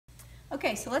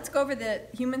Okay, so let's go over the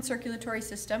human circulatory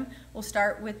system. We'll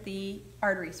start with the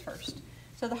arteries first.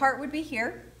 So the heart would be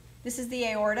here. This is the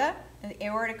aorta. The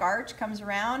aortic arch comes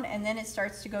around and then it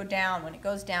starts to go down. When it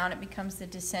goes down, it becomes the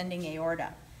descending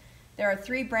aorta. There are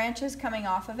three branches coming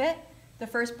off of it. The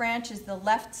first branch is the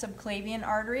left subclavian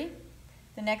artery.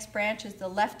 The next branch is the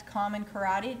left common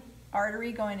carotid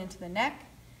artery going into the neck.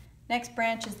 Next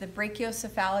branch is the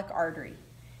brachiocephalic artery.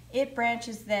 It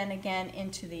branches then again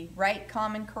into the right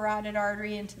common carotid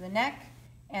artery into the neck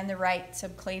and the right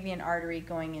subclavian artery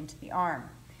going into the arm.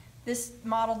 This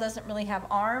model doesn't really have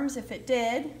arms. If it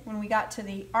did, when we got to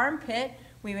the armpit,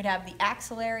 we would have the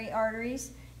axillary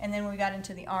arteries, and then when we got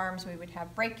into the arms, we would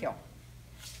have brachial.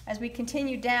 As we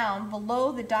continue down,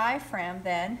 below the diaphragm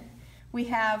then, we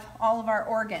have all of our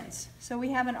organs. So we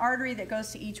have an artery that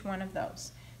goes to each one of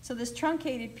those. So this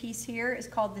truncated piece here is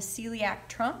called the celiac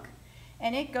trunk,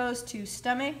 and it goes to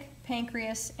stomach,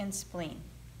 pancreas, and spleen.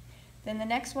 Then the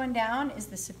next one down is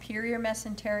the superior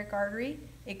mesenteric artery.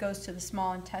 It goes to the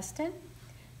small intestine.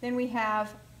 Then we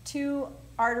have two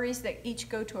arteries that each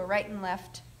go to a right and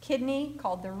left kidney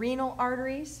called the renal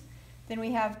arteries. Then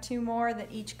we have two more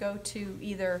that each go to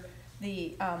either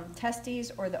the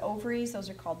testes or the ovaries.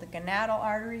 Those are called the gonadal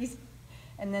arteries.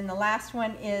 And then the last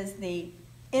one is the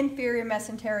inferior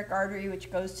mesenteric artery,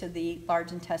 which goes to the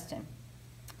large intestine.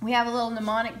 We have a little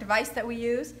mnemonic device that we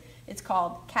use. It's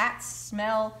called cats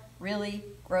smell really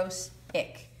gross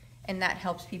ick, and that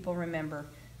helps people remember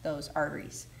those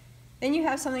arteries. Then you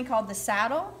have something called the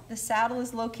saddle. The saddle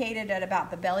is located at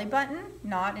about the belly button,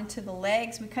 not into the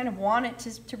legs. We kind of want it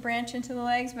to branch into the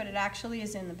legs, but it actually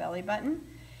is in the belly button.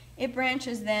 It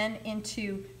branches then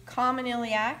into common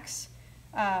iliacs,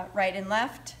 right and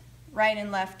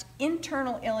left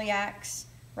internal iliacs,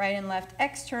 right and left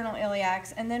external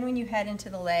iliacs, and then when you head into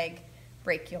the leg,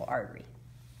 brachial artery.